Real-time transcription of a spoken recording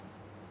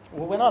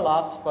Well, when I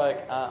last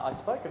spoke, I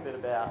spoke a bit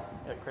about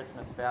at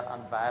Christmas about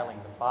unveiling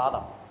the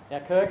Father. Now,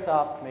 Kirk's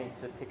asked me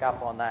to pick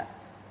up on that.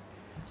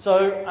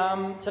 So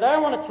today I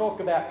want to talk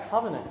about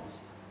covenants,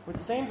 which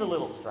seems a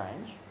little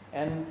strange.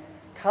 And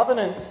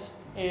covenants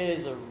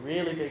is a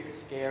really big,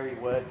 scary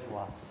word to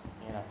us.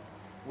 You know,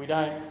 we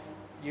don't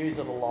use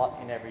it a lot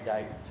in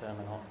everyday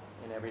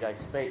in everyday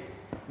speak.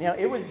 Now,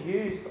 it was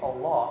used a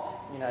lot.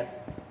 You know,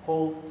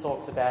 Paul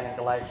talks about in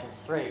Galatians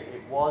 3.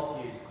 It was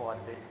used quite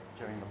a bit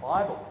during the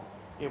Bible.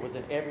 It was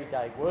an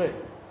everyday word,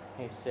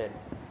 he said.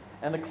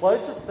 And the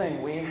closest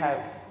thing we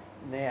have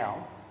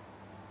now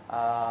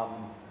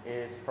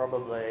is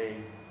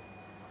probably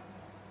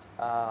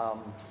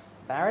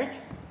marriage,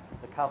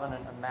 the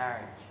covenant of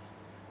marriage.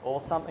 Or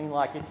something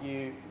like if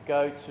you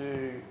go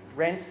to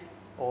rent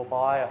or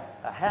buy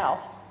a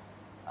house,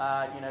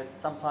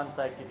 sometimes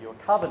they give you a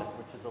covenant,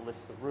 which is a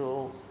list of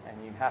rules, and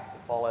you have to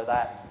follow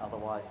that,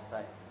 otherwise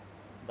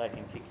they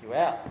can kick you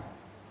out.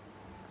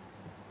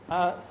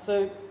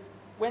 So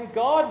when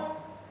God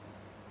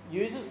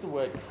uses the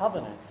word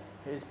covenant,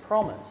 his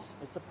promise,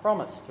 it's a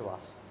promise to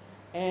us,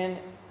 and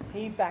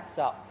he backs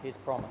up his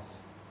promise.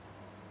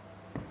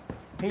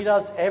 He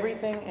does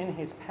everything in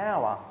his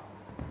power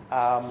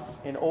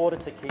in order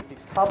to keep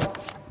his covenant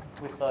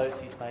with those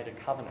he's made a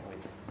covenant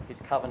with, his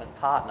covenant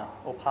partner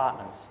or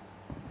partners.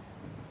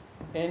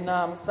 In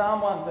Psalm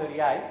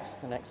 138,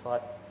 just the next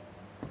slide,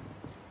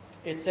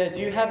 it says,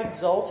 "You have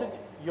exalted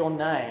your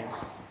name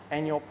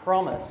and your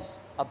promise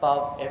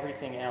above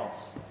everything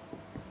else."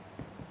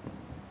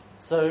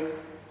 So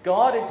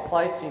God is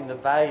placing the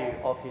value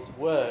of his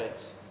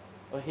words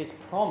or his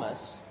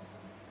promise,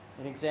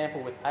 an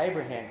example with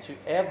Abraham,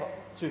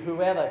 to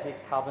whoever his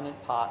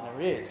covenant partner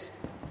is.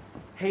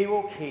 He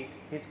will keep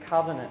his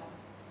covenant.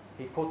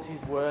 He puts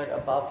his word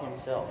above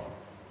himself.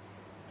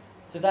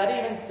 So that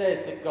even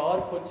says that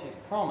God puts his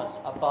promise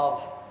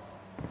above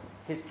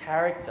his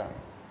character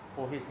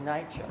or his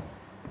nature.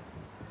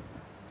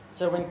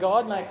 So when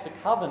God makes a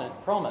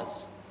covenant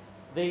promise,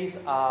 these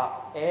are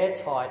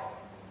airtight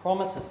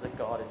promises that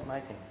God is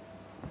making.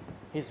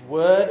 His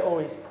word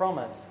or his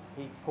promise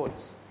he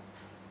puts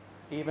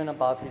even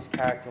above his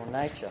character or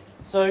nature.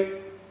 So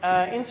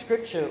in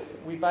Scripture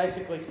we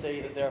basically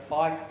see that there are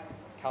 5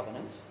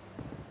 covenants.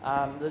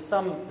 There's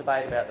some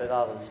debate about the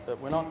others, but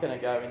we're not going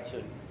to go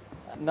into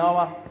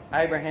Noah,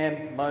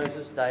 Abraham,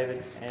 Moses,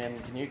 David, and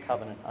the new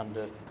covenant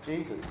under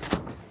Jesus.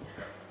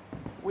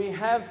 We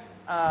have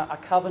a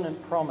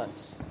covenant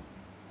promise.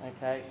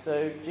 Okay,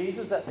 so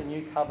Jesus at the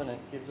new covenant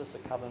gives us a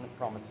covenant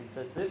promise. He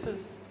says,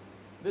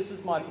 "This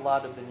is my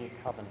blood of the new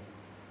covenant."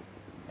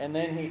 And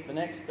then the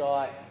next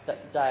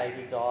day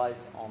he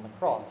dies on the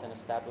cross and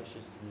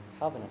establishes the new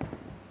covenant.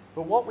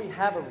 But what we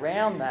have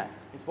around that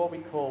is what we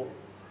call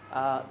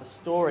the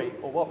story,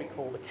 or what we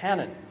call the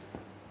canon.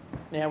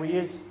 Now, we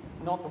use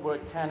not the word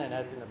canon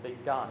as in a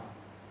big gun.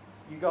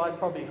 You guys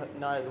probably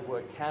know the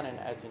word canon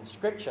as in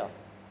Scripture,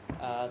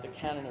 the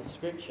canon of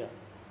Scripture.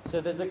 So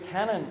there's a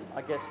canon,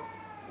 I guess,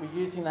 we're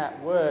using that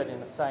word in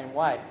the same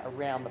way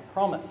around the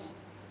promise.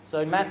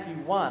 So Matthew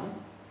 1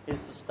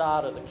 is the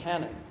start of the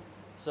canon.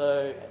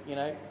 So,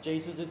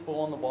 Jesus is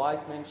born, the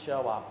wise men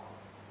show up,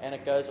 and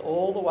it goes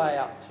all the way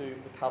up to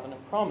the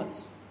covenant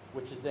promise,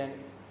 which is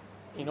then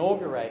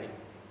inaugurated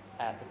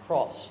at the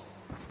cross.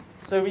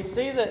 So we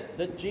see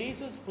that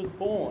Jesus was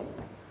born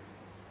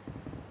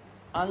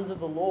under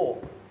the law.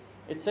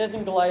 It says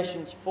in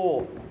Galatians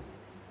 4,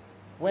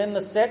 "When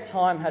the set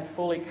time had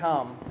fully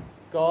come,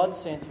 God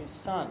sent his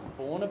Son,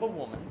 born of a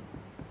woman,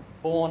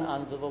 born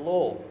under the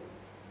law."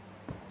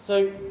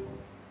 So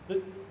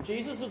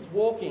Jesus was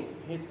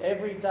walking his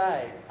every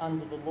day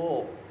under the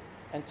law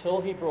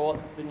until he brought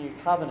the new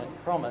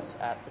covenant promise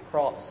at the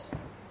cross,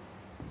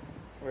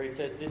 where he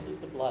says, "This is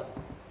the blood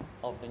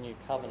of the new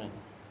covenant."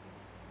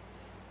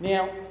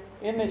 Now,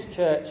 in this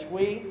church,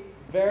 we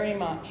very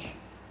much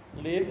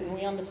live and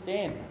we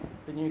understand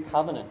the new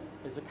covenant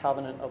is a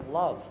covenant of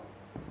love.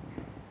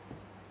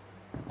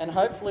 And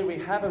hopefully we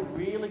have a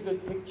really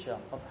good picture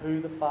of who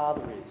the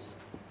Father is.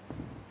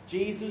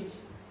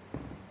 Jesus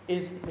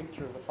is the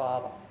picture of the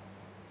Father.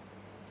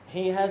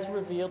 He has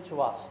revealed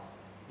to us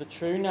the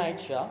true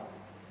nature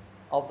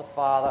of the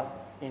Father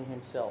in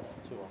himself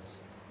to us.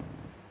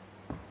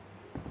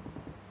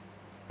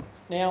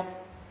 Now,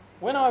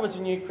 when I was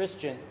a new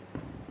Christian,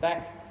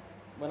 back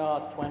when I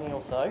was 20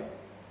 or so,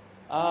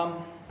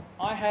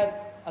 I had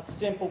a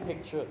simple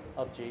picture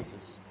of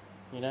Jesus.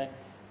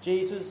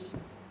 Jesus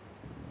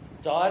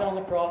died on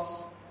the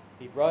cross,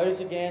 he rose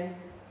again,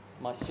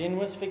 my sin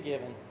was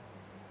forgiven,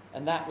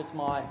 and that was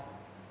my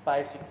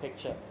basic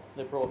picture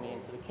that brought me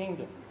into the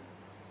kingdom.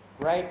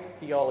 Great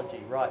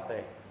theology right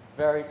there.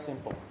 Very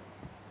simple.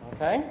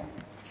 Okay?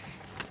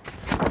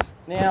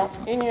 Now,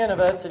 in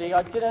university,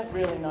 I didn't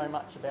really know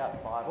much about the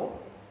Bible.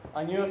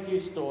 I knew a few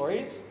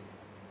stories,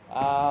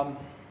 but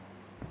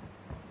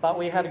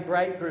we had a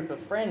great group of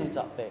friends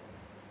up there,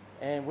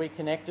 and we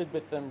connected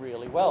with them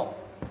really well.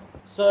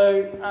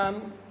 So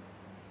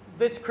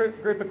this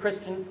group of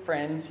Christian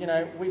friends,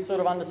 we sort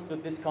of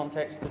understood this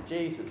context of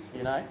Jesus,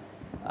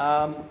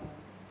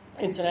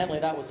 Incidentally,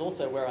 that was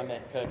also where I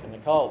met Kirk and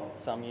Nicole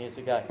some years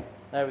ago.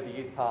 They were the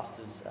youth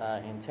pastors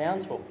in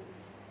Townsville.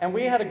 And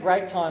we had a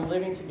great time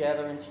living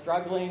together and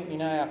struggling,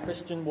 our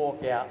Christian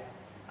walk out.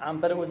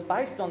 But it was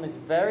based on this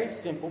very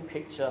simple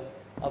picture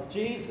of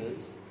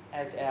Jesus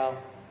as our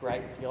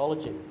great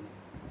theology.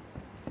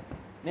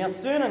 Now,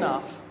 soon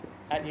enough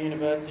at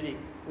university,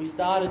 we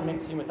started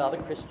mixing with other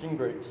Christian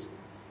groups.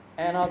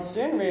 And I'd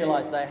soon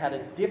realised they had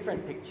a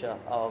different picture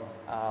of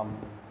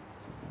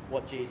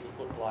what Jesus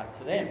looked like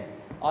to them.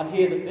 I'd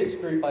hear that this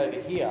group over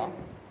here,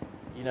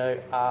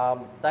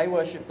 they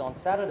worshipped on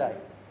Saturday.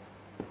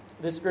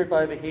 This group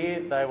over here,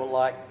 they were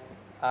like,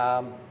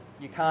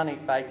 you can't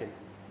eat bacon.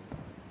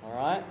 All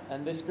right?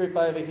 And this group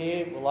over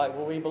here were like,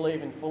 well, we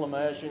believe in full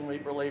immersion, we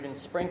believe in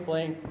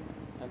sprinkling,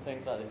 and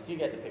things like this. You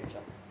get the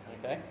picture,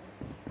 okay?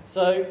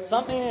 So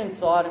something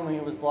inside of me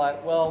was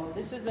like, well,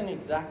 this isn't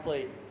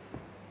exactly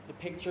the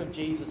picture of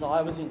Jesus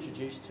I was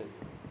introduced to.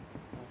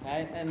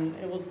 Okay? And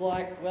it was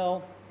like,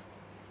 well,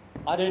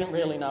 I didn't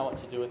really know what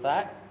to do with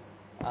that.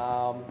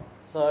 But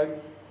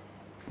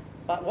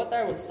what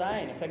they were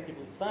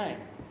effectively saying,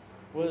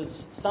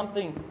 was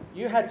something,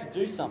 you had to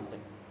do something.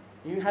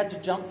 You had to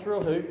jump through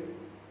a hoop.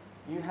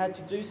 You had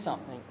to do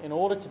something in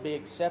order to be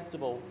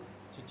acceptable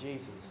to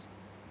Jesus.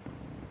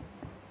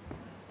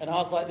 And I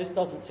was like, this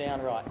doesn't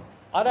sound right.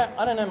 I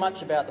don't know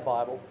much about the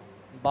Bible,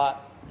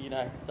 but,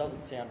 it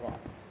doesn't sound right.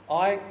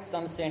 I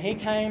understand he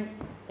came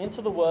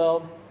into the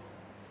world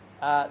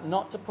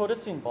not to put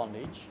us in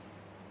bondage.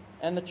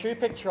 And the true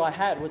picture I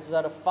had was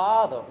that a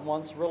father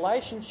wants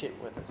relationship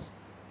with us.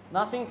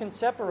 Nothing can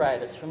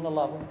separate us from the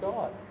love of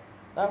God.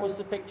 That was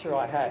the picture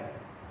I had.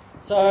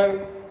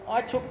 So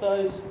I took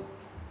those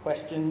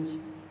questions,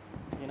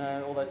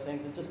 all those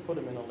things, and just put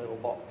them in a little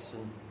box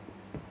and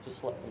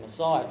just let them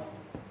aside.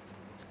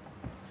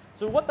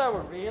 So what they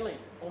were really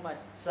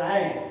almost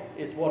saying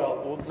is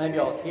maybe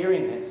I was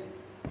hearing this,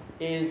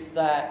 is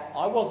that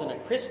I wasn't a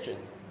Christian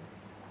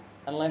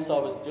unless I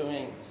was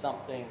doing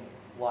something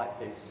like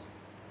this.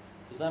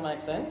 Does that make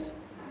sense?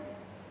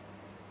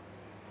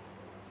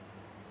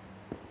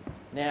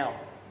 Now,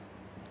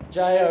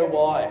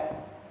 JOY.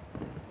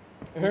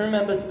 Who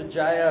remembers the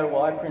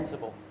JOY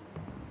principle?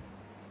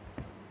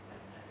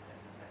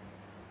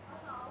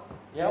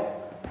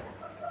 Yep.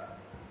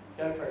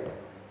 Go for it.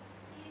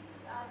 Jesus,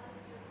 others,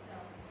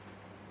 yourself.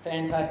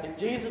 Fantastic.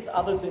 Jesus,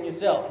 others, and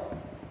yourself.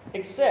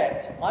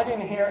 Except, I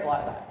didn't hear it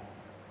like that.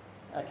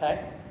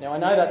 Okay? Now, I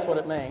know that's what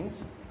it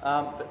means.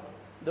 But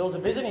there was a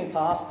visiting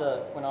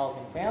pastor when I was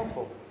in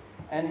Townsville.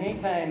 And he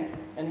came,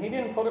 and he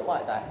didn't put it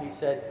like that. He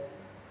said,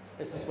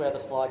 this is where the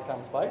slide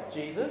comes by.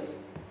 Jesus.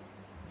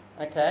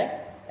 Okay?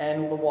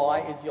 And the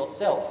Y is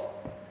yourself.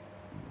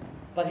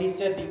 But he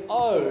said the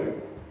O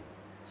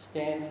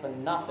stands for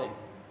nothing.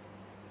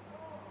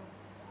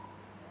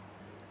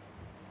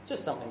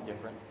 Just something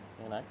different,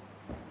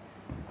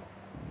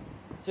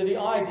 So the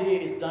idea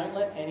is don't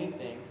let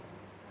anything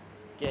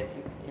get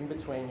in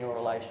between your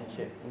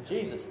relationship and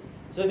Jesus.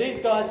 So these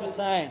guys were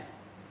saying,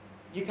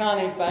 you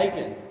can't eat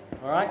bacon.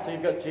 All right, so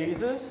you've got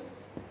Jesus,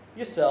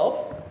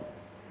 yourself,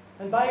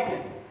 and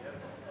bacon.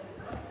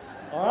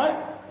 All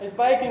right? Is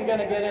bacon going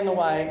to get in the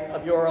way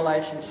of your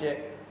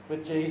relationship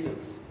with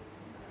Jesus?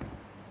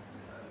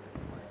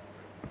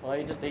 Well,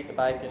 you just eat the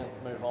bacon and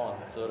move on,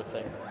 sort of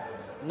thing.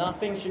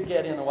 Nothing should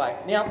get in the way.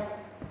 Now,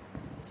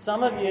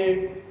 some of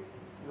you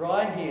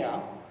right here,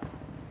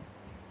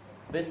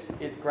 this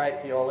is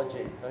great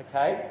theology,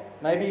 okay?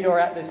 Maybe you're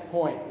at this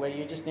point where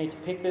you just need to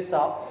pick this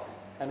up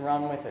and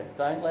run with it.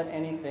 Don't let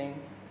anything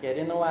get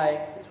in the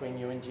way between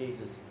you and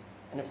Jesus.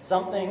 And if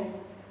something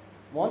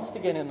wants to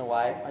get in the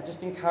way, I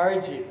just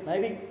encourage you.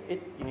 Maybe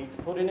you need to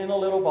put it in a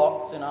little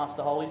box and ask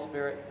the Holy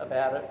Spirit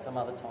about it some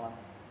other time.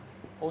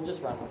 Or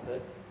just run with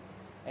it.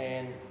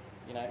 And,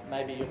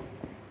 maybe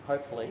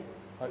hopefully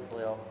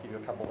I'll give you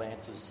a couple of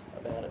answers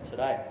about it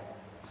today.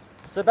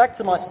 So back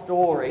to my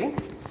story.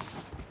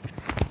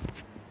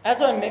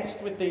 As I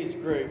mixed with these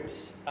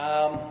groups,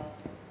 I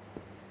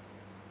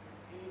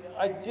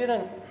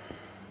didn't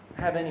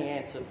have any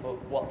answer for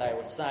what they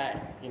were saying.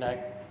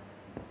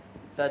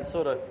 They'd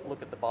sort of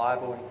look at the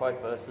Bible and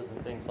quote verses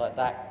and things like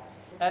that.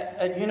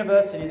 At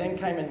university then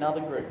came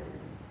another group.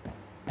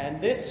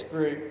 And this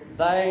group,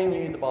 they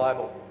knew the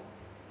Bible.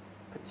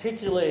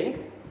 Particularly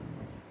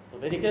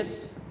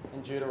Leviticus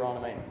and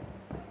Deuteronomy.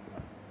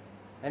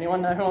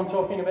 Anyone know who I'm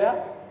talking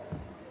about?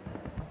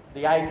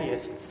 The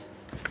atheists.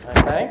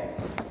 Okay?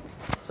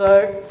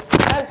 So,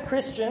 as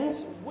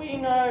Christians, we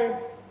know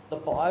the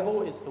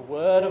Bible is the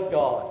Word of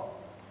God,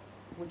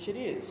 which it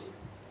is.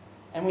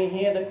 And we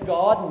hear that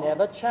God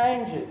never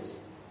changes,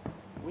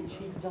 which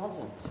He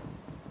doesn't.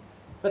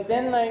 But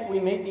then we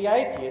meet the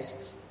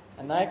atheists,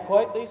 and they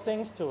quote these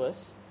things to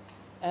us,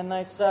 and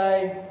they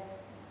say,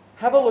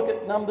 have a look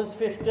at Numbers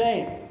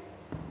 15.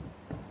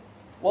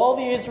 While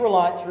the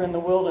Israelites were in the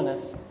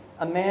wilderness,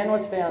 a man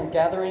was found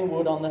gathering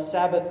wood on the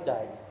Sabbath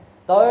day.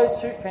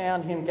 Those who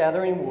found him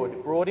gathering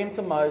wood brought him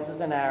to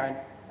Moses and Aaron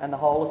and the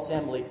whole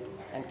assembly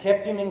and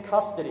kept him in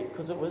custody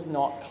because it was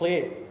not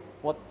clear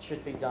what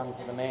should be done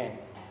to the man.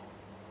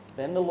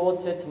 Then the Lord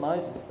said to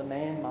Moses, the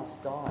man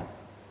must die.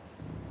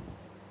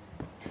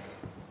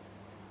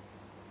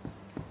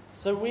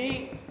 So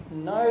we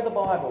know the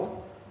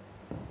Bible,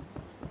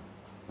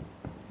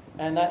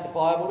 and that the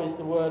Bible is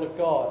the Word of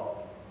God.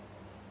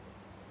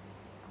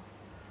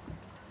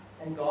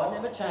 And God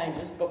never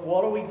changes, but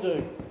what do we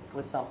do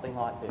with something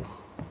like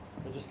this?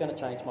 We're just going to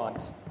change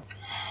mics.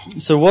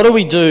 So what do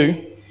we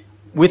do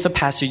with a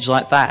passage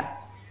like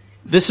that?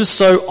 This is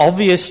so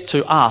obvious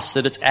to us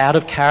that it's out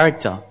of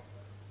character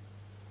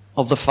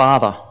of the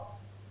Father.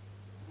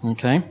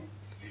 Okay?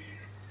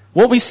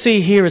 What we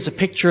see here is a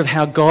picture of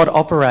how God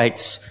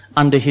operates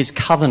under his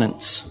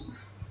covenants.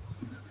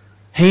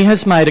 He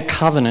has made a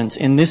covenant,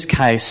 in this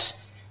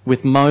case,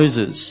 with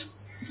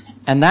Moses,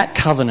 and that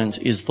covenant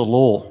is the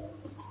law.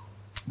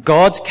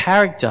 God's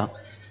character,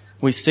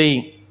 we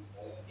see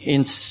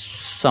in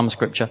some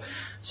scripture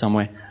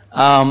somewhere,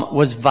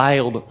 was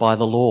veiled by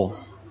the law.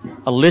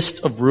 A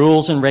list of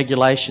rules and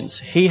regulations.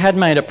 He had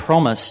made a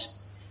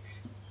promise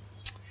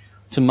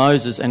to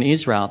Moses and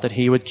Israel that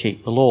he would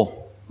keep the law.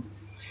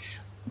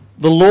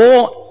 The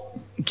law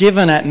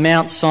given at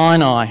Mount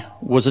Sinai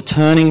was a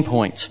turning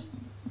point.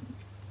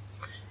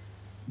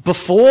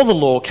 Before the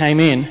law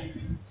came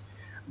in,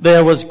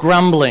 there was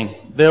grumbling,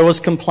 there was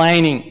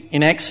complaining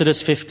in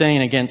Exodus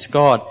 15 against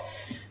God.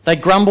 They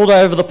grumbled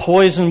over the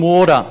poisoned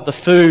water, the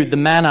food, the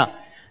manna,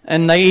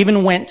 and they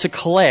even went to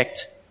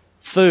collect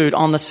food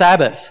on the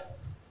Sabbath.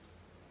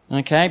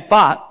 Okay,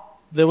 but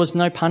there was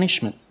no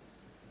punishment.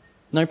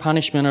 No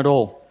punishment at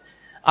all.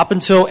 Up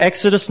until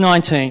Exodus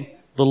 19,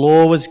 the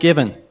law was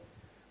given.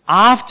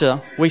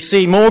 After, we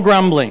see more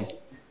grumbling,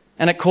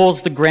 and it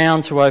caused the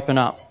ground to open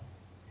up.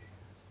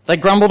 They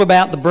grumbled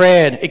about the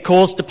bread. It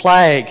caused a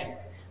plague.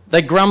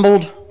 They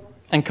grumbled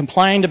and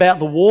complained about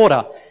the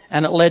water,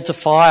 and it led to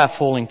fire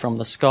falling from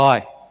the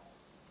sky.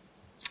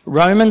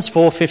 Romans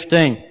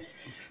 4:15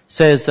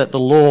 says that the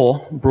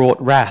law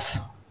brought wrath.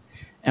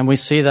 And we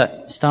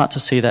start to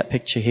see that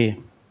picture here.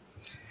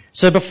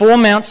 So before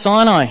Mount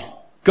Sinai,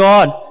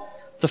 God,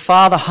 the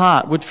Father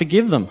heart, would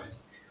forgive them.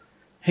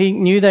 He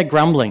knew their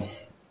grumbling,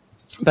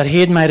 but he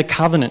had made a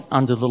covenant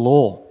under the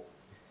law.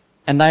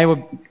 And they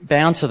were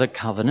bound to the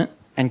covenant,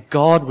 and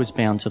God was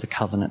bound to the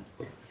covenant.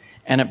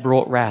 And it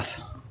brought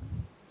wrath.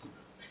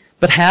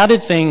 But how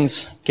did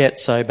things get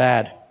so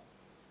bad?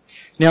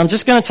 Now I'm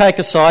just going to take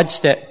a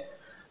sidestep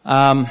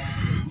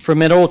for a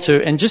minute or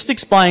two and just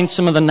explain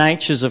some of the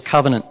natures of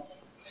covenant.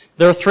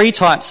 There are three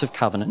types of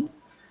covenant.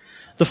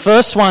 The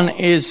first one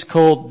is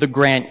called the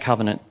grant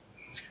covenant.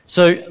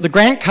 So the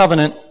grant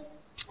covenant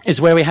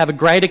is where we have a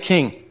greater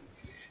king,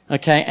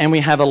 okay, and we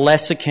have a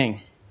lesser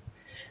king.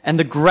 And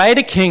the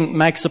greater king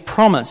makes a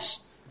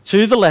promise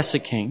to the lesser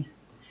king,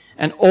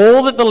 and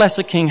all that the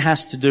lesser king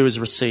has to do is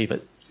receive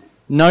it.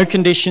 No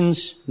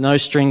conditions, no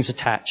strings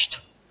attached.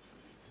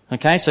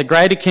 Okay, so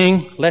greater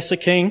king, lesser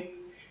king,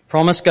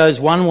 promise goes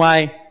one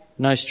way,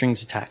 no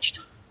strings attached.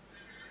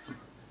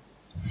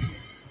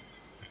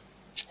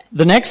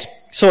 The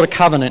next sort of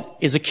covenant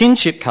is a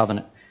kinship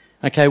covenant,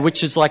 okay,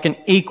 which is like an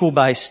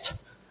equal-based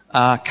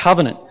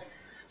covenant.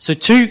 So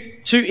two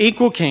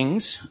equal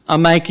kings are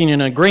making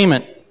an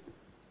agreement,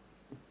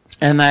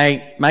 and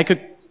they make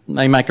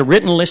a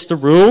written list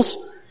of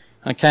rules,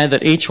 okay,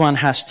 that each one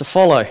has to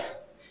follow.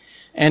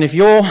 And if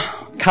your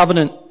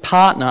covenant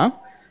partner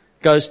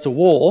goes to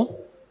war,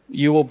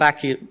 you will back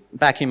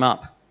him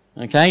up,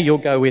 okay? You'll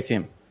go with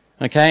him,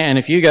 okay? And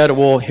if you go to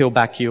war, he'll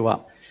back you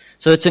up.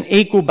 So it's an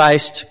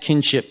equal-based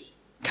kinship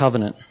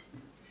covenant.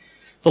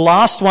 The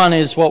last one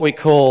is what we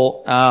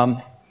call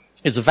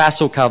is a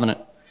vassal covenant,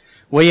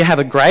 where you have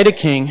a greater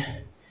king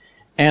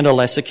and a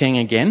lesser king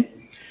again.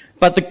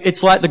 But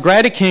it's like the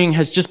greater king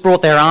has just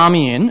brought their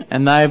army in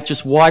and they've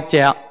just wiped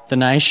out the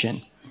nation.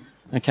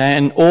 Okay,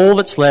 and all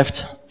that's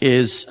left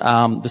is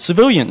the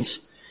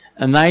civilians.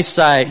 And they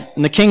say,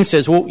 and the king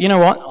says, well, you know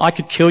what, I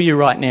could kill you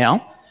right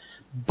now,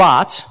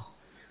 but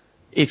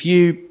if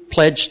you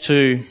pledge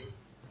to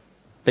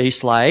be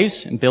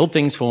slaves and build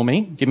things for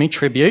me, give me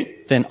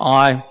tribute, then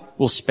I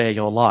will spare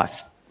your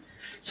life.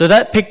 So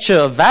that picture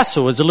of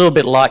vassal is a little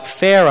bit like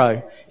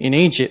Pharaoh in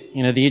Egypt.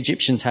 You know, the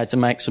Egyptians had to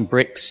make some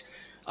bricks,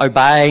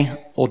 obey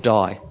or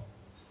die.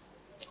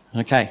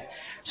 Okay,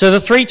 so the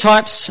three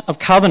types of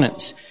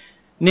covenants.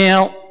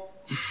 Now,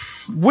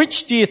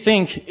 which do you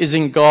think is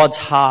in God's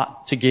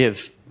heart to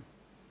give?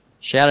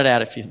 Shout it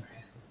out if you...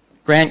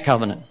 Grant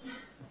covenant.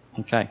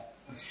 Okay.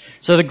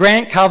 So the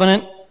grant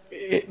covenant,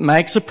 it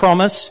makes a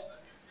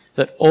promise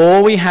that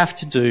all we have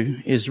to do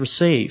is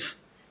receive,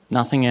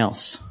 nothing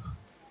else.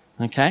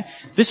 Okay?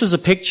 This is a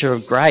picture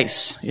of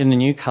grace in the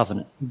new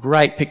covenant.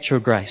 Great picture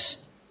of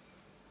grace.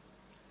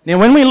 Now,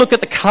 when we look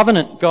at the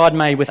covenant God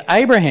made with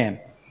Abraham,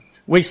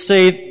 we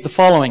see the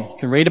following. You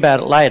can read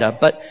about it later,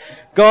 but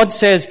God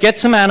says, get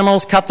some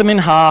animals, cut them in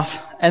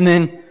half, and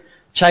then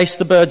chase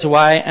the birds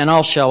away, and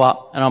I'll show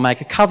up and I'll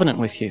make a covenant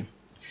with you.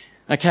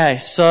 Okay,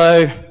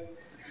 so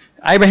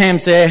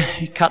Abraham's there,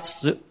 he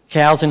cuts the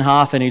cows in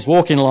half and he's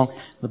walking along.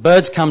 The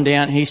birds come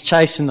down, he's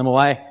chasing them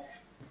away.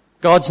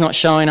 God's not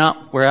showing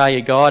up. Where are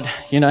you, God?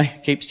 You know,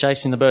 keeps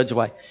chasing the birds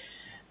away.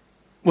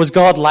 Was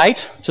God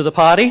late to the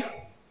party?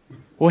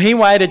 Well, he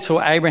waited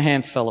till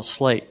Abraham fell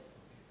asleep.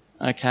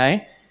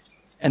 Okay?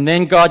 And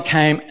then God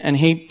came and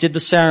he did the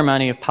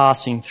ceremony of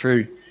passing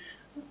through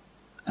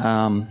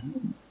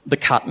the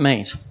cut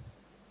meat.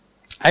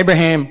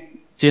 Abraham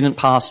didn't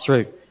pass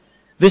through.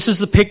 This is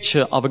the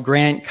picture of a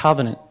grand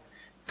covenant.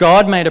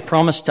 God made a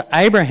promise to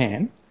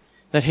Abraham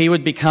that he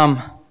would become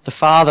the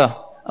father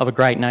of a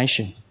great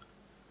nation.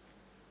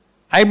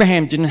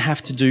 Abraham didn't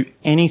have to do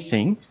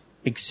anything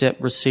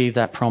except receive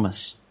that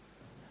promise.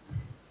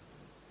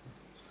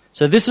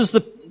 So this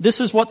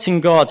is what's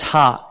in God's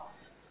heart,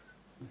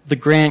 the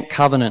grand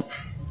covenant.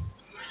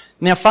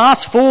 Now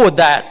fast forward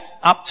that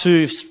up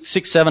to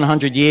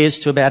 600-700 years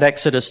to about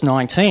Exodus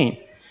 19.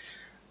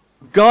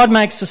 God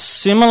makes a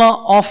similar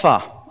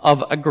offer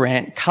of a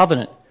grand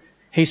covenant.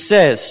 He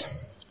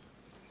says,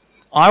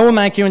 I will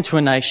make you into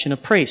a nation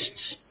of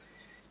priests.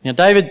 Now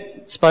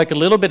David spoke a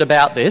little bit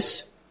about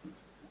this,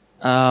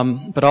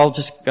 but I'll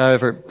just go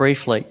over it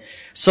briefly.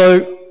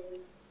 So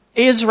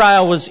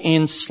Israel was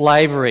in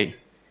slavery,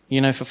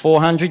 for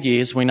 400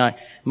 years. We know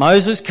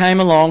Moses came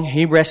along,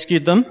 he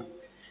rescued them.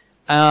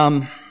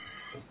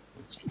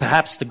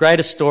 Perhaps the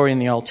greatest story in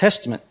the Old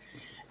Testament.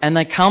 And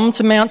they come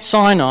to Mount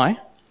Sinai,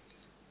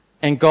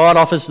 and God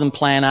offers them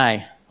plan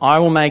A. I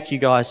will make you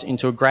guys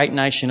into a great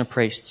nation of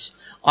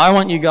priests. I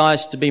want you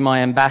guys to be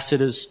my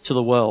ambassadors to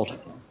the world.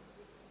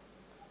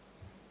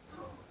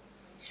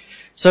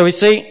 So we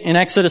see in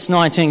Exodus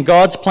 19,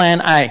 God's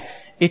plan A.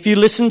 If you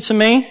listen to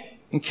me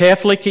and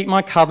carefully keep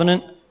my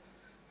covenant,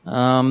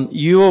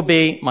 you will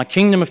be my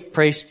kingdom of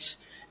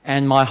priests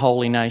and my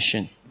holy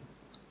nation.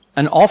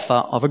 An offer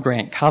of a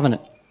grand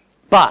covenant.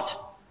 But,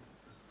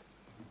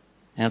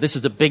 now this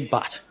is a big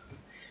but,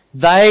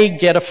 they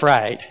get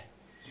afraid.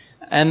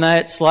 And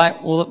it's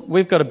like, well,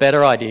 we've got a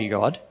better idea,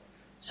 God.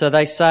 So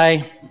they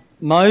say,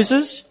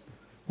 Moses,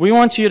 we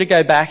want you to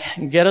go back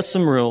and get us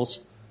some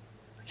rules,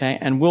 okay,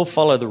 and we'll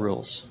follow the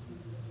rules.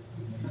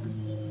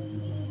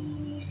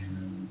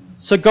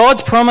 So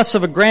God's promise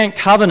of a grand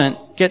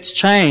covenant gets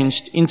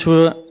changed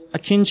into a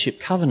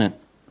kinship covenant,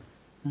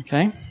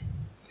 okay?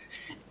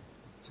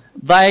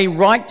 They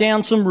write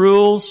down some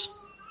rules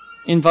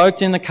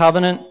invoked in the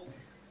covenant,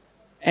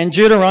 and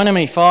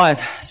Deuteronomy 5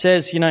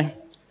 says,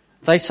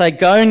 they say,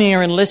 go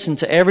near and listen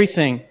to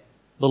everything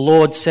the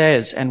Lord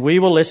says, and we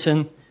will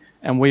listen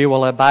and we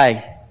will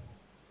obey.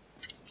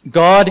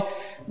 God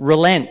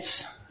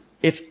relents.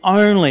 If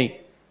only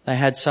they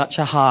had such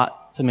a heart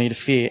for me to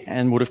fear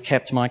and would have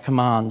kept my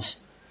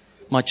commands,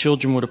 my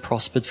children would have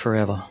prospered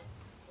forever.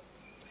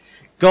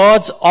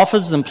 God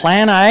offers them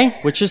plan A,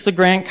 which is the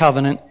grand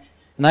covenant,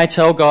 and they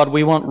tell God,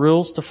 we want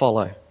rules to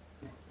follow.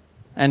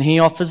 And he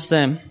offers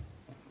them,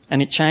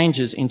 and it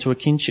changes into a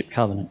kinship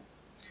covenant.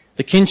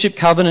 The kinship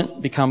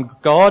covenant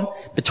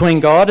between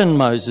God and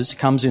Moses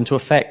comes into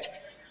effect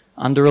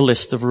under a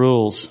list of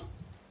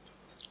rules,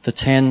 the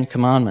 10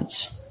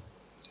 Commandments.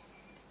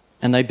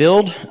 And they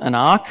build an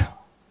ark,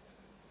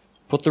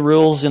 put the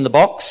rules in the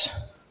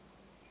box,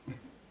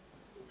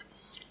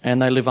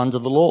 and they live under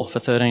the law for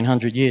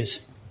 1,300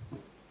 years.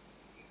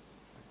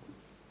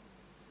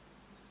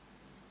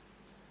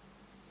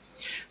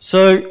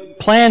 So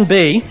plan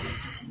B,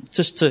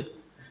 just to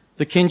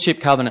the kinship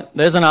covenant.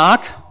 There's an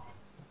ark,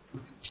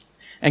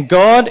 and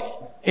God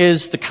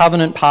is the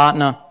covenant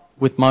partner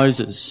with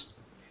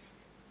Moses.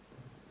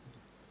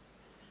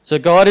 So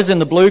God is in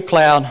the blue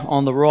cloud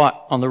on the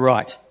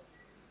right.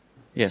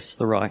 Yes,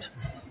 the right.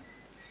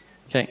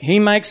 Okay, he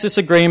makes this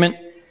agreement,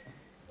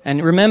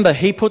 and remember,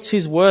 he puts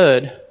his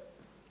word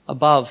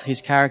above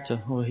his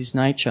character or his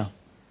nature.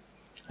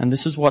 And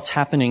this is what's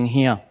happening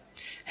here.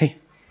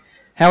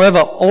 However,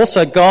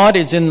 also God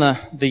is in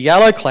the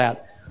yellow cloud,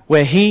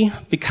 where he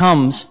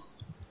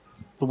becomes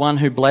the one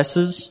who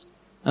blesses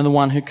and the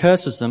one who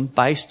curses them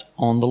based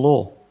on the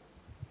law.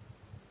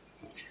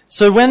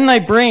 So when they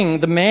bring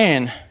the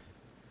man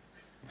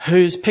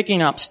who's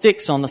picking up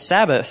sticks on the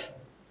Sabbath,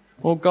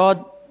 well,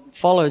 God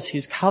follows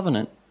his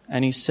covenant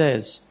and he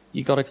says,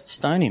 you got to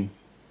stone him.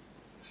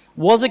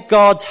 Was it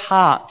God's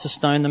heart to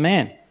stone the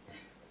man?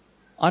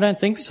 I don't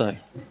think so.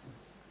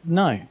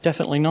 No,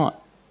 definitely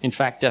not. In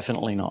fact,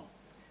 definitely not.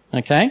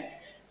 Okay?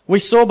 We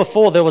saw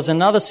before there was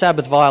another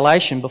Sabbath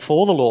violation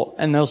before the law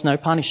and there was no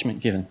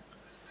punishment given.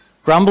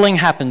 Grumbling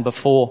happened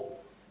before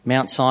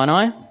Mount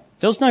Sinai.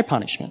 There was no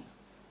punishment.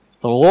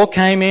 The law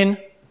came in.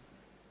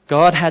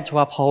 God had to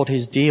uphold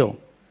his deal.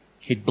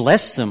 He'd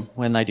bless them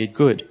when they did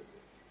good,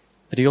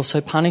 but he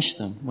also punished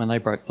them when they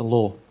broke the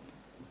law.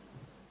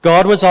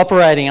 God was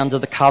operating under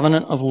the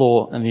covenant of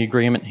law and the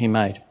agreement he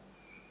made.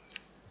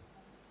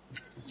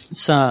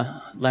 It's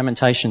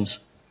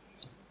Lamentations.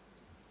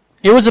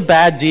 It was a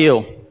bad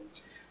deal.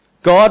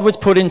 God was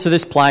put into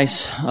this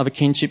place of a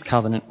kinship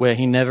covenant where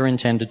he never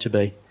intended to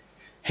be.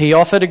 He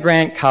offered a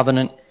grand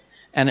covenant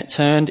and it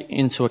turned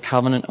into a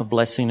covenant of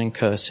blessing and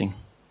cursing.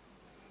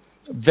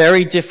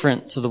 Very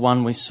different to the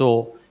one we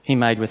saw he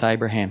made with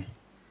Abraham.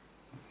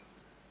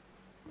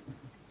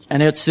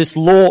 And it's this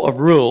law of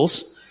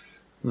rules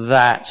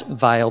that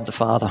veiled the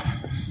Father.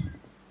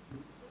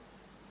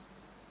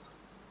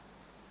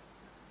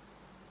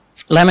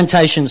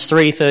 Lamentations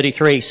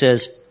 3:33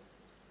 says,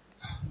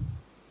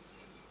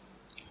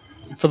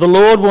 "For the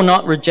Lord will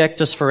not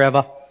reject us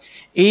forever.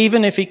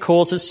 Even if he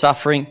causes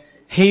suffering,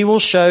 he will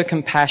show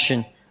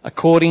compassion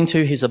according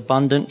to his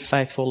abundant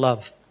faithful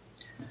love.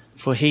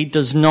 For he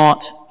does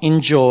not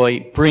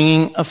enjoy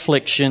bringing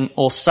affliction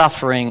or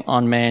suffering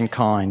on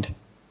mankind."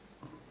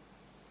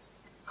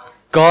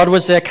 God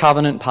was their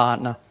covenant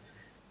partner.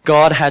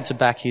 God had to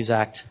back his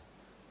act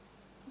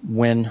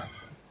when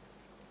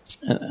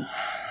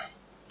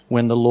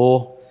the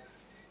law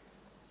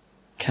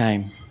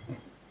came.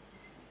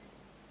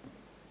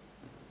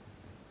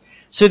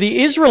 So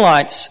the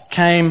Israelites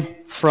came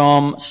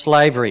from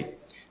slavery,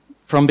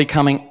 from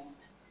becoming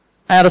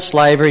out of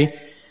slavery,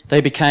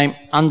 they became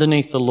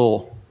underneath the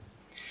law.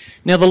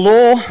 Now the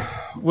law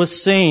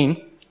was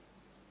seen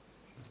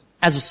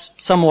as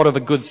somewhat of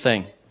a good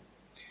thing.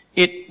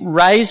 It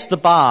raised the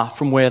bar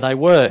from where they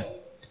were.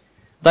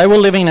 They were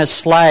living as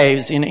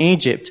slaves in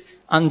Egypt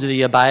under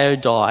the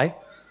Abiodai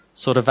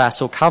sort of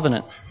vassal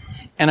covenant.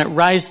 And it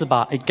raised the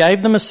bar. It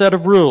gave them a set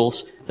of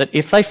rules that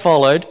if they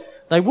followed,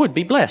 they would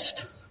be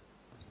blessed.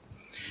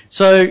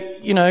 So,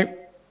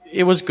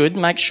 it was good.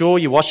 Make sure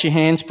you wash your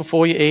hands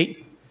before you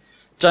eat.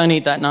 Don't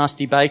eat that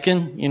nasty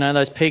bacon.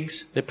 Those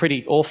pigs, they're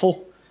pretty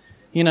awful.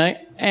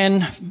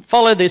 And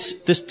follow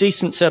this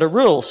decent set of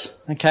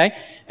rules, okay?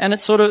 And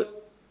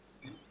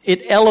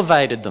it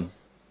elevated them,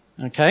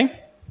 okay?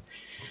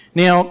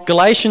 Now,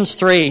 Galatians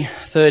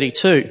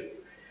 3:32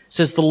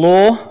 says the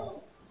law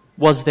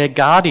was their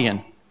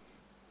guardian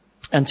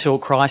until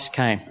Christ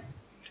came,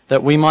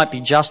 that we might be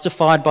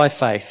justified by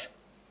faith.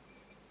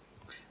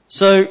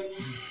 So,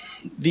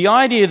 the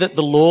idea that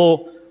the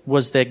law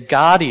was their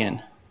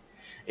guardian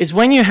is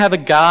when you have a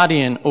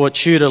guardian or a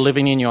tutor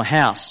living in your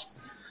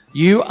house,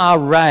 you are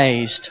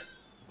raised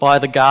by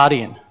the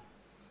guardian.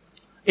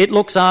 It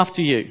looks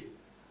after you,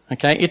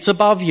 okay? It's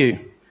above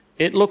you.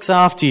 It looks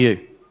after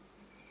you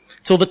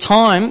till the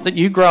time that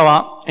you grow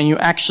up and you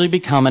actually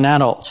become an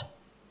adult,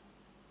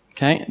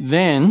 okay?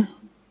 Then,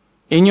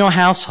 in your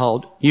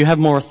household, you have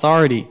more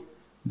authority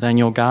than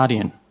your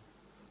guardian.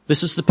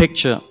 This is the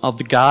picture of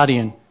the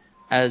guardian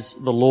as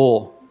the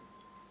law,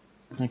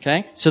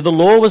 okay? So the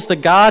law was the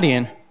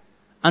guardian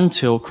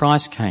until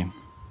Christ came.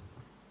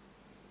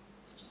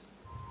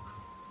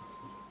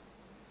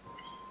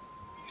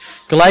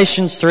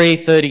 Galatians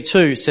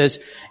 3:32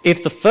 says,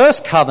 if the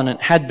first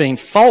covenant had been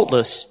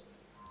faultless,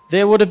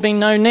 there would have been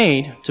no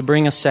need to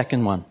bring a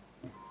second one.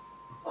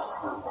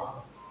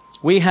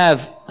 We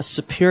have a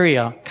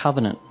superior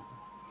covenant.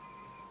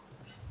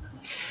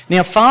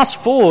 Now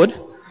fast forward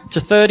to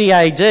 30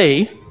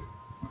 AD,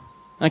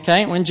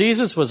 okay, when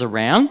Jesus was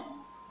around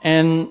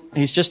and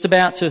he's just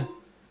about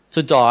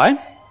to die.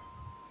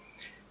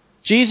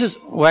 A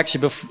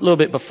little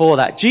bit before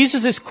that,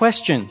 Jesus is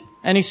questioned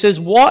and he says,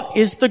 what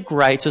is the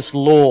greatest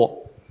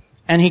law?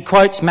 And he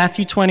quotes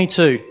Matthew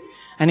 22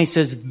 and he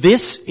says,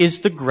 this is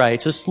the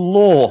greatest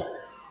law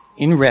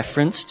in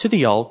reference to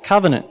the old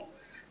covenant.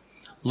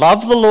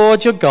 Love the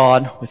Lord your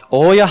God with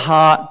all your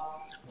heart,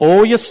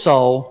 all your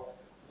soul,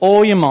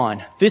 all your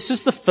mind. This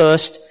is the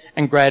first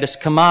and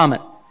greatest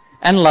commandment.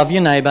 And love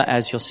your neighbour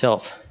as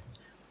yourself.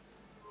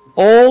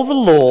 All the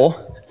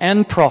law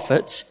and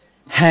prophets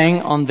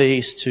hang on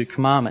these two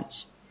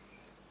commandments.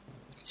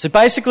 So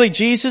basically,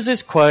 Jesus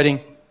is quoting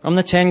from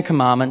the 10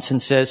 Commandments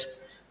and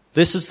says,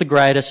 this is the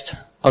greatest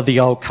of the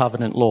old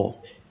covenant law.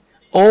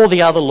 All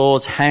the other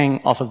laws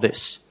hang off of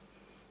this.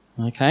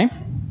 Okay?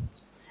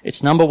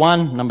 It's number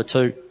 1, number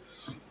 2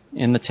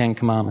 in the 10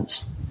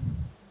 Commandments.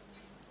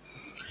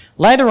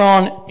 Later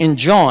on in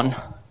John,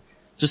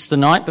 just the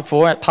night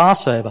before at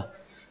Passover,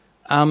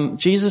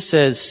 Jesus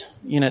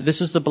says,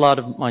 this is the blood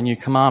of my new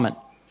commandment.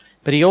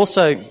 But he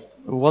also, it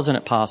wasn't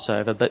at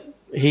Passover, but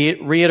he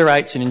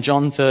reiterates it in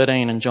John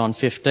 13 and John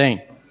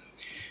 15.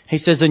 He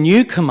says, a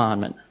new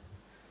commandment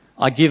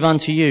I give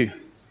unto you.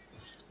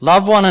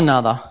 Love one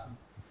another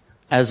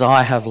as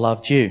I have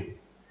loved you.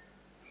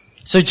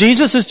 So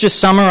Jesus has just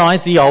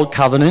summarized the old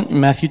covenant in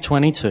Matthew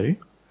 22.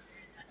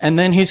 And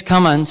then he's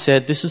come and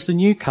said, this is the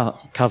new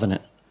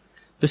covenant.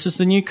 This is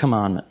the new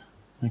commandment.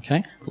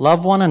 Okay?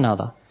 Love one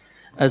another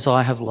as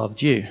I have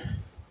loved you.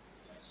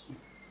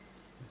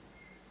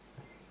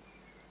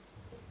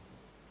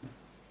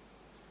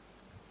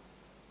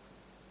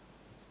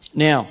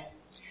 Now,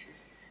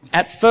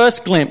 at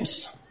first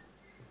glimpse,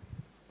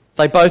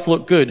 they both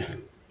look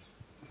good.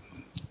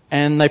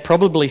 And they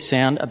probably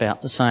sound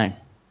about the same.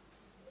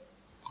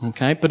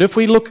 Okay? But if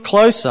we look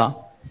closer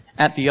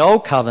at the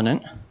old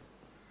covenant,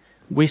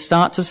 we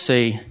start to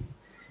see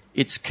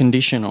it's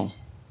conditional.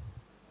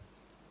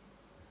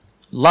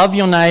 Love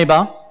your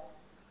neighbour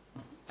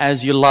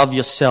as you love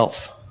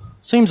yourself.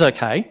 Seems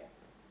okay.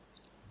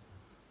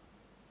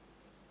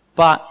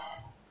 But,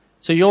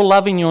 so you're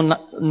loving your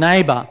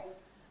neighbour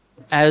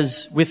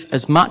with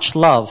as much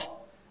love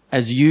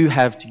as you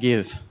have to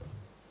give.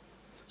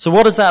 So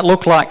what does that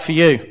look like for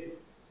you?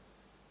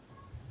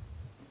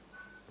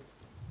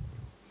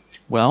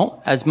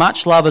 Well, as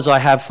much love as I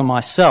have for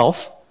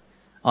myself,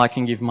 I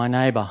can give my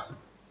neighbour.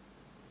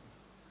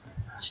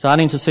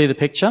 Starting to see the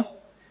picture?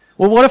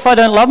 Well, what if I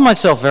don't love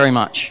myself very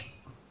much?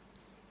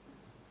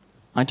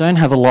 I don't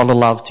have a lot of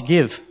love to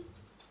give.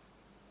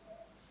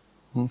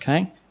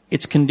 Okay?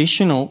 It's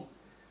conditional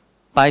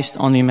based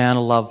on the amount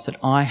of love that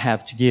I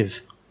have to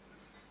give.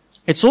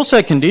 It's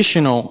also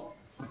conditional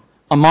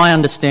on my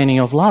understanding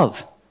of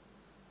love.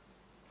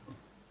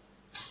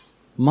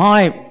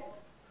 My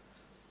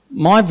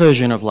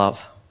version of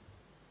love.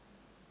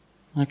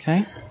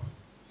 Okay?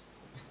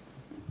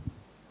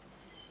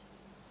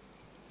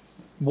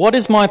 What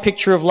is my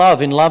picture of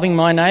love in loving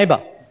my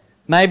neighbour?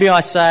 Maybe I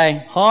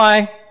say,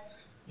 hi,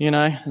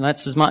 and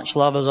that's as much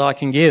love as I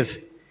can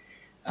give.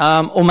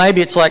 Or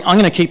maybe it's like, I'm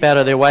going to keep out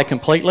of their way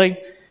completely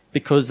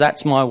because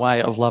that's my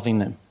way of loving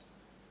them.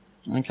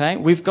 Okay?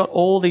 We've got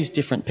all these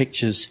different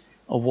pictures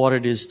of what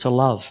it is to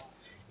love.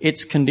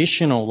 It's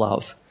conditional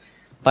love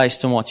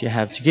based on what you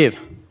have to give.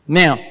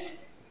 Now,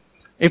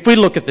 if we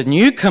look at the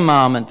new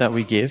commandment that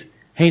we give,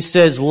 he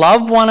says,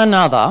 love one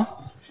another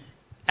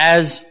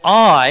as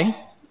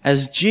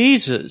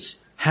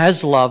Jesus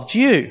has loved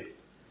you.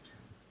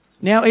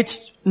 Now,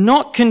 it's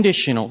not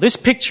conditional. This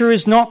picture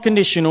is not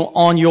conditional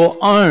on your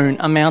own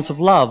amount of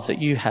love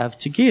that you have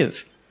to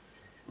give.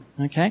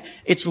 Okay?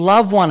 It's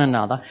love one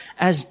another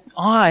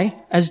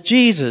as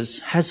Jesus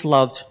has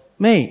loved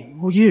me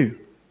or you.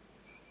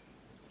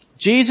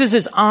 Jesus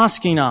is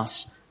asking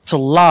us to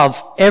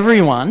love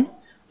everyone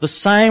the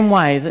same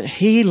way that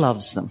he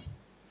loves them.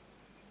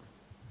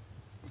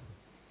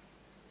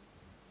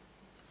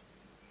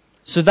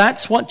 So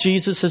that's what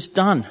Jesus has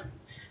done.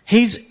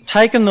 He's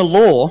taken the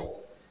law,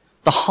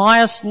 the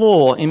highest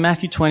law in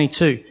Matthew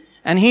 22,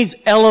 and he's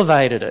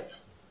elevated it.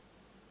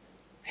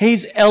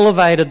 He's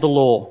elevated the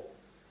law,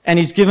 and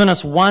he's given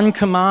us one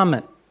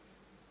commandment.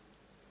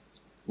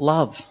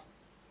 Love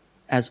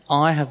as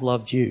I have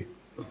loved you.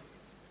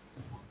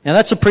 Now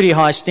that's a pretty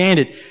high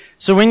standard.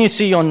 So when you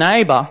see your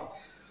neighbour,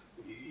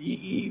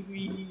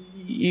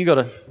 you got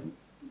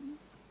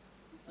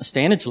a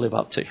standard to live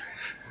up to.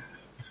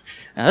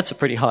 Now that's a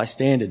pretty high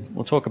standard.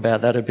 We'll talk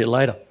about that a bit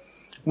later.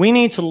 We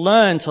need to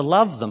learn to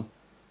love them,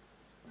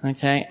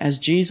 okay, as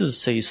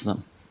Jesus sees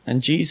them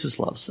and Jesus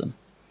loves them.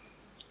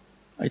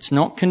 It's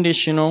not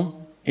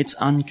conditional, it's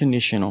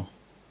unconditional.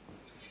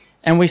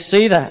 And we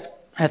see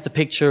that at the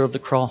picture of the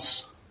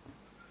cross.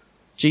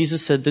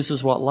 Jesus said this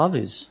is what love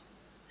is.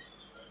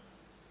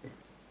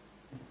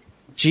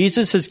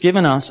 Jesus has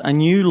given us a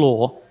new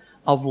law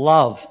of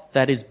love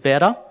that is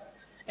better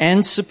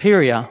and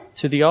superior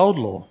to the old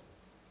law.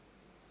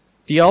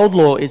 The old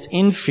law is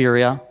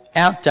inferior,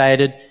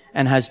 outdated,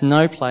 and has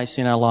no place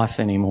in our life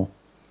anymore.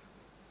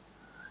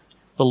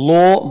 The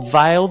law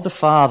veiled the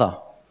Father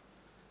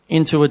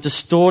into a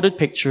distorted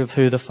picture of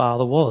who the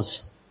Father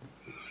was.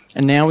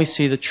 And now we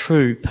see the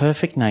true,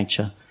 perfect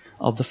nature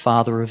of the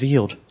Father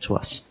revealed to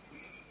us.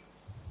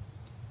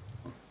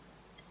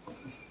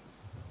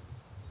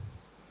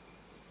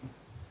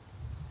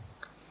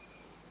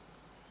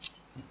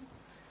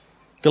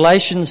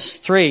 Galatians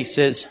 3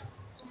 says,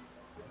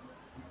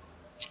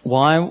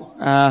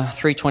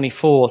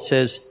 3:24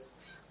 says,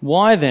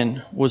 why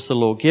then was the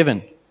law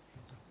given?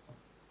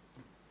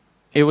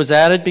 It was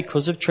added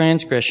because of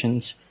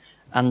transgressions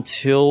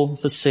until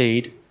the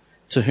seed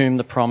to whom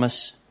the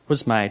promise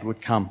was made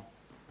would come.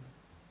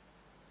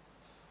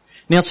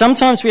 Now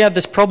sometimes we have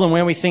this problem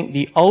where we think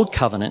the old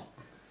covenant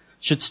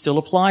should still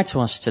apply to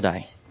us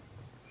today.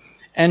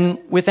 And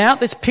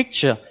without this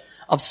picture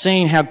of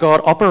seeing how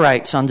God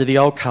operates under the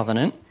old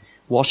covenant,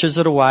 washes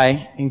it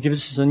away and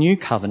gives us a new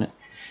covenant,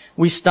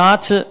 we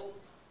start to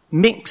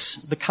mix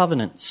the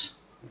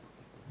covenants.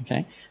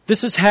 Okay?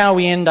 This is how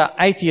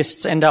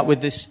atheists end up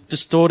with this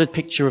distorted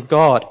picture of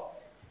God.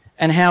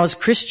 And how as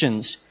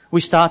Christians, we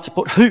start to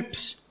put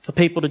hoops for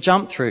people to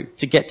jump through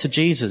to get to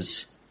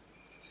Jesus.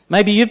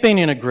 Maybe you've been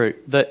in a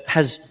group that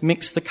has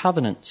mixed the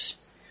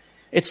covenants.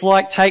 It's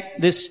like take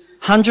this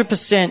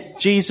 100%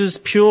 Jesus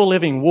pure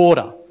living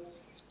water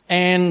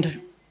and,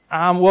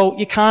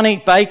 you can't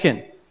eat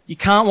bacon. You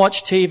can't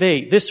watch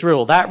TV. This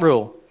rule, that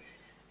rule.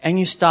 And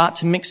you start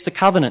to mix the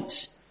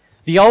covenants.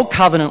 The old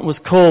covenant was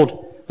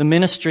called the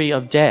ministry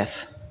of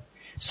death.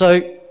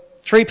 So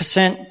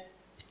 3%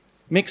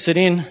 mix it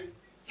in,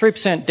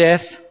 3%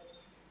 death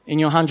in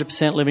your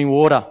 100% living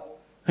water.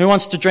 Who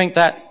wants to drink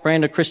that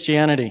brand of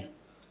Christianity?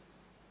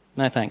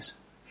 No thanks.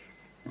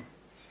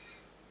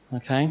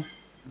 Okay?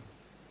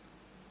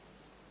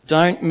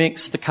 Don't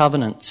mix the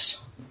covenants.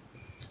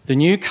 The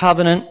new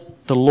covenant,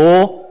 the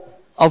law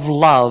of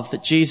love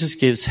that Jesus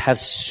gives, have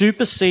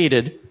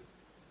superseded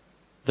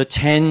the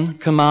 10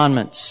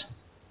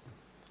 commandments.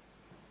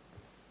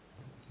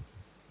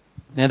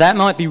 Now that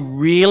might be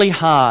really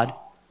hard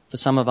for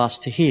some of us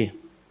to hear.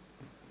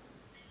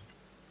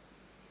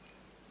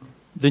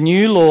 The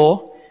new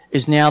law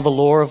is now the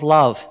law of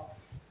love.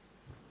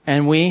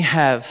 And we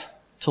have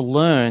to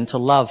learn to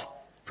love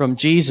from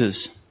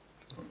Jesus.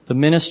 The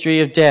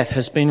ministry of death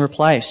has been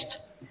replaced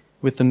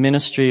with the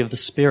ministry of the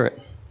Spirit.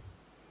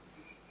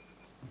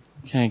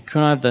 Okay,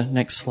 can I have the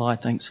next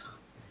slide? Thanks.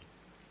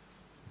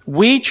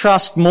 We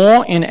trust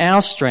more in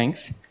our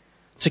strength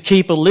to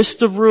keep a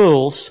list of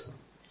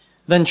rules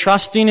than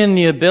trusting in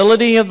the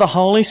ability of the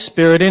Holy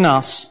Spirit in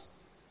us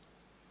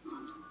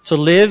to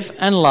live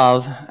and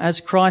love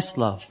as Christ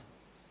loved.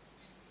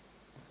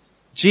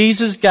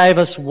 Jesus gave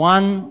us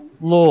one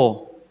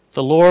law,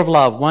 the law of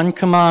love, one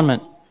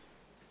commandment.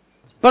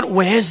 But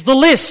where's the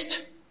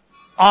list?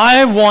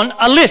 I want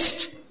a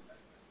list.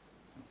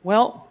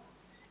 Well,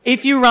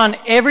 if you run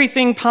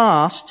everything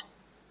past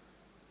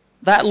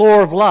that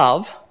law of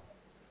love,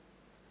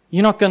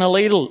 you're not going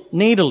to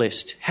need a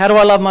list. How do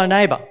I love my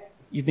neighbour?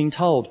 You've been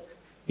told,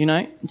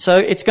 So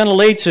it's going to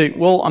lead to,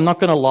 well, I'm not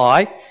going to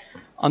lie.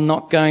 I'm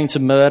not going to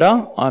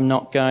murder. I'm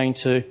not going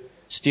to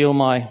steal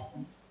my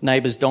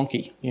neighbour's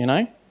donkey,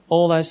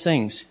 all those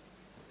things.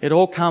 It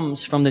all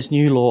comes from this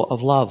new law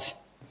of love.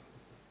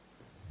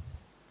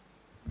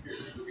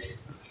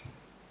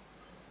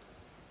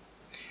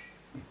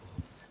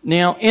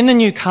 Now, in the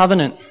new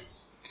covenant,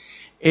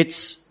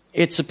 it's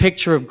a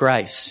picture of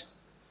grace.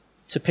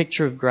 It's a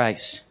picture of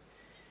grace.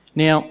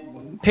 Now,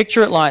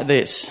 picture it like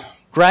this.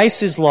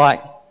 Grace is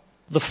like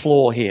the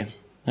floor here,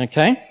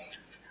 okay?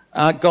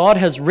 God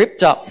has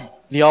ripped up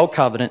the old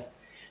covenant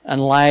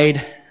and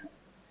laid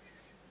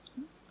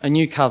a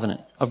new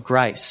covenant of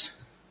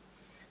grace.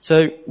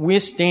 So we're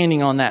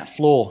standing on that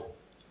floor.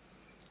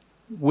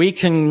 We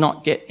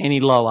cannot get any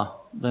lower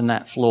than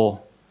that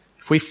floor.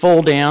 If we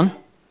fall down,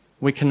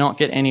 we cannot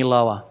get any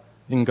lower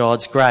than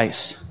God's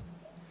grace.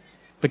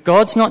 But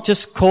God's not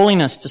just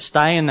calling us to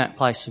stay in that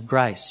place of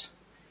grace.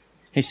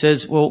 He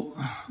says, well,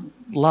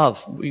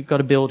 love, we've got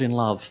to build in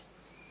love.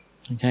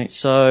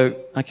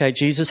 Okay,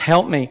 Jesus,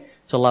 help me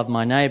to love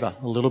my neighbour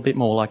a little bit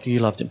more like you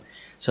loved him.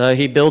 So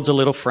he builds a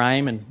little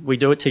frame and we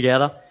do it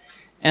together.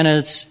 And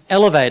it's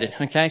elevated,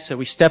 okay? So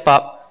we step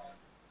up,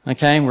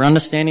 okay? And we're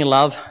understanding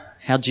love,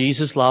 how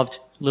Jesus loved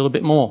a little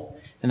bit more.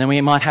 And then we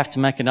might have to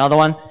make another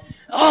one.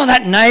 Oh,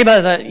 that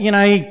neighbour that,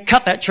 he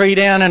cut that tree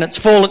down and it's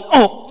fallen.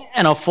 Oh,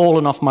 and I've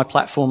fallen off my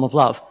platform of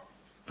love.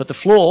 But the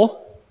floor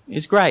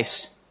is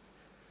grace.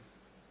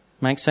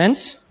 Make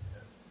sense?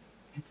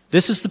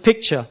 This is the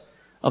picture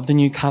of the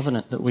new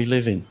covenant that we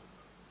live in.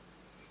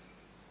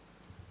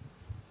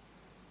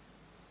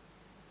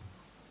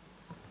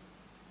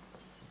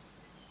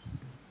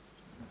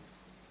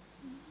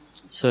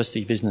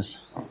 Thirsty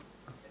business.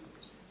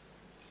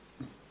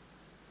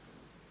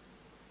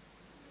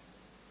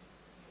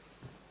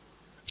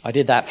 I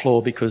did that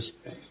floor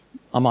because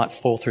I might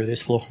fall through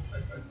this floor.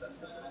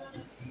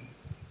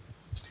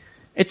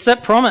 It's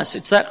that promise.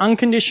 It's that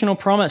unconditional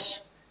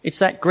promise. It's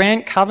that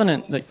grand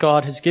covenant that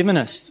God has given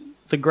us.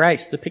 The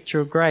grace, the picture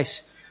of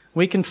grace.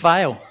 We can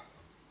fail,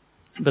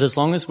 but as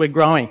long as we're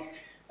growing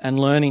and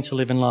learning to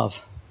live in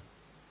love,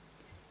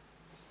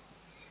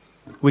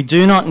 we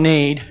do not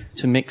need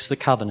to mix the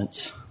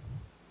covenants.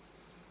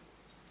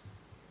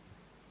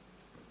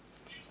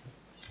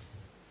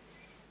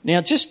 Now,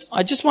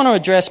 I just want to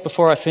address,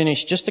 before I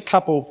finish, just a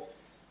couple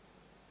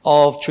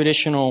of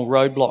traditional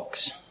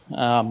roadblocks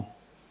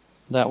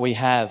that we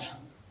have.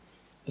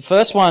 The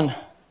first one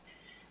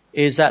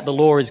is that the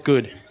law is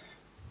good.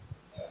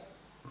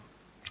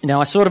 Now,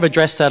 I sort of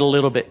addressed that a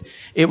little bit.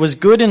 It was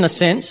good in the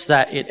sense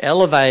that it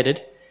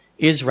elevated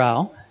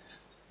Israel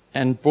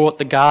and brought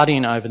the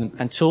guardian over them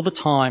until the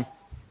time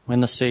when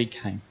the seed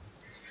came.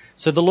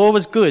 So the law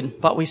was good,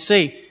 but we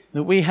see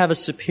that we have a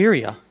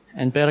superior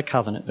and better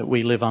covenant that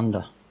we live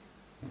under.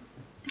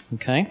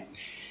 Okay?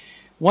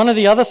 One of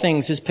the other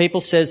things is people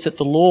says that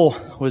the law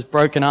was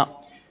broken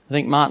up. I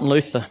think Martin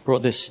Luther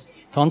brought this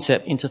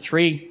concept into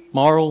 3,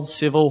 moral,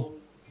 civil,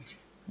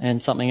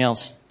 and something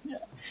else.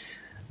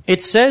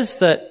 It says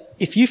that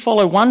if you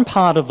follow one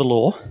part of the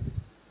law,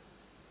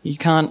 you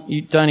don't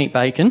eat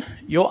bacon,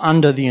 you're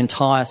under the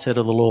entire set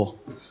of the law.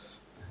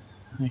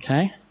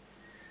 Okay?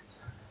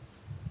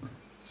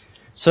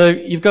 So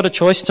you've got a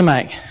choice to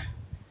make.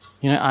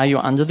 Are you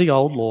under the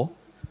old law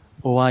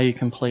or are you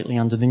completely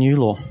under the new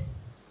law?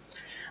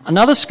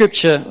 Another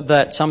scripture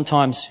that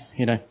sometimes,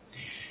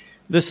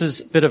 this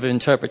is a bit of an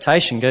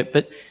interpretation,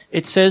 but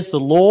it says the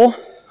law,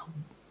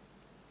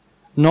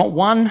 not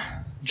one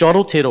jot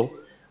or tittle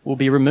will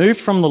be removed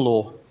from the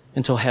law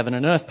until heaven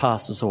and earth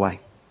passes away.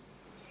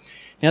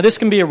 Now, this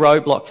can be a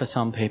roadblock for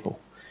some people.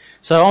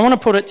 So I want to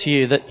put it to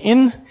you that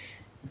in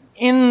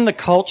the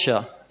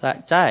culture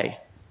that day,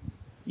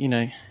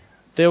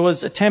 there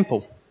was a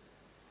temple.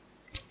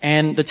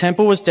 And the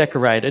temple was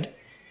decorated,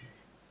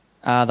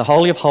 the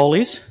Holy of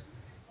Holies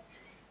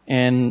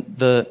and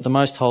the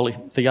most holy,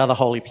 the other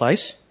holy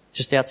place,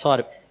 just outside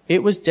of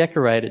it was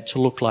decorated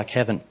to look like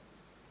heaven.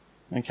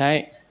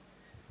 Okay?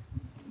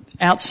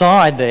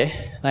 Outside there,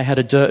 they had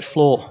a dirt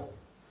floor.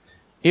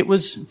 It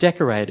was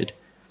decorated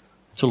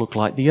to look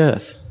like the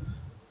earth.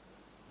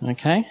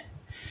 Okay?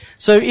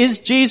 So is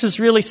Jesus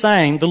really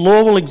saying the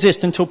law will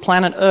exist until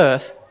planet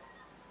Earth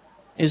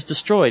is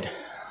destroyed?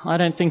 I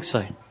don't think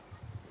so.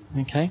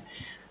 Okay?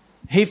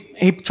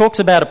 He talks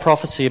about a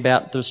prophecy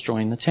about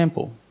destroying the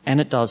temple, and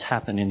it does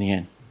happen in the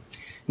end.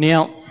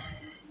 Now,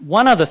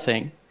 one other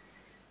thing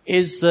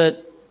is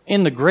that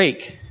in the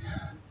Greek,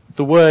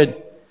 the word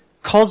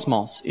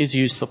cosmos is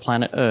used for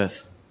planet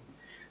Earth.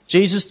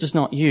 Jesus does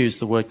not use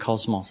the word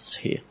cosmos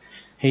here.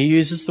 He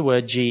uses the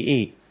word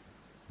GE,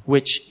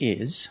 which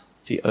is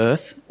the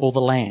earth or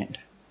the land.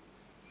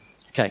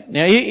 Okay,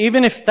 now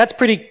even if that's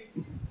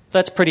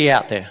pretty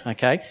out there,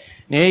 okay?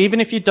 Now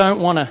even if you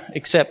don't want to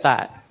accept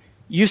that,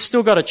 you've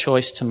still got a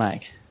choice to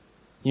make.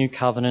 New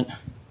covenant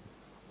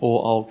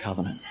or old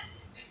covenant.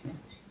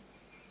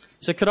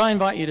 So could I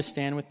invite you to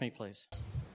stand with me, please?